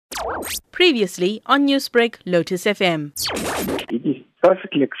Previously on Newsbreak, Lotus FM. It is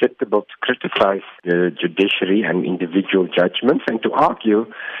perfectly acceptable to criticize the judiciary and individual judgments and to argue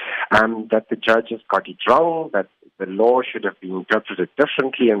that the judges got it wrong, that the law should have been interpreted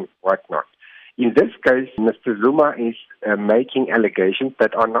differently and whatnot. In this case, Mr. Zuma is making allegations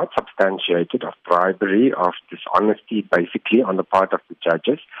that are not substantiated of bribery, of dishonesty, basically, on the part of the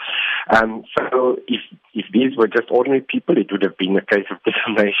judges. So if these were just ordinary people, it would have been a case of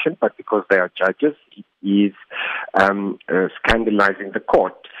defamation, but because they are judges, it is scandalizing the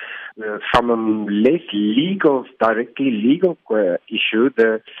court. From a less legal, directly legal issue,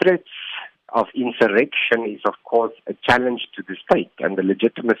 the threats of insurrection is, of course, a challenge to the state and the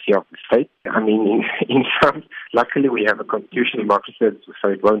legitimacy of the state. I mean, in some, luckily we have a constitutional democracy, so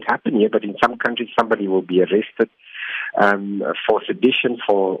it won't happen here, but in some countries somebody will be arrested for sedition,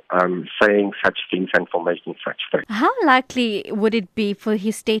 for saying such things and for making such threats. How likely would it be for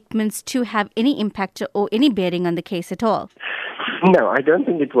his statements to have any impact or any bearing on the case at all? No, I don't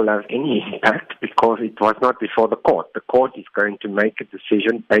think it will have any impact because it was not before the court. The court is going to make a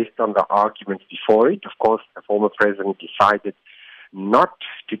decision based on the arguments before it. Of course, the former president decided not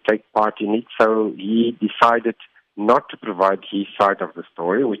to take part in it, so he decided not to provide his side of the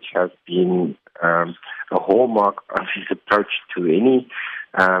story, which has been a hallmark of his approach to any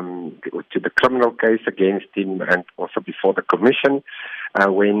to the criminal case against him and also before the commission.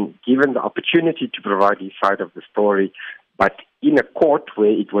 When given the opportunity to provide his side of the story, but in a court where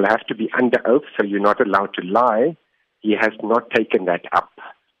it will have to be under oath, so you're not allowed to lie, he has not taken that up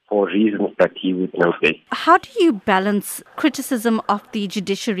for reasons that he would know best. How do you balance criticism of the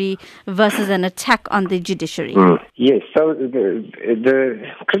judiciary versus an attack on the judiciary? Yes, so the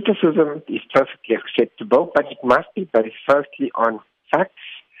criticism is perfectly acceptable, but it must be based firstly on facts,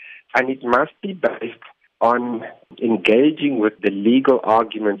 and it must be based on engaging with the legal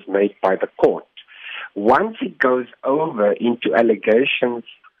arguments made by the court. Once it goes over into allegations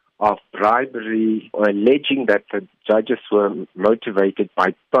of bribery or alleging that the judges were motivated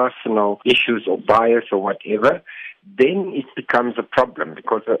by personal issues or bias or whatever, then it becomes a problem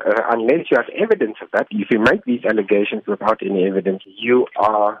because unless you have evidence of that, if you make these allegations without any evidence, you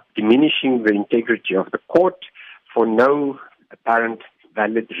are diminishing the integrity of the court for no apparent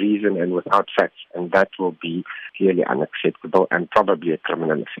valid reason and without facts, and that will be clearly unacceptable and probably a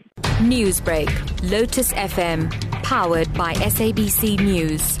criminal offence. Newsbreak, Lotus FM, powered by SABC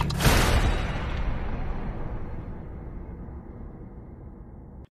News.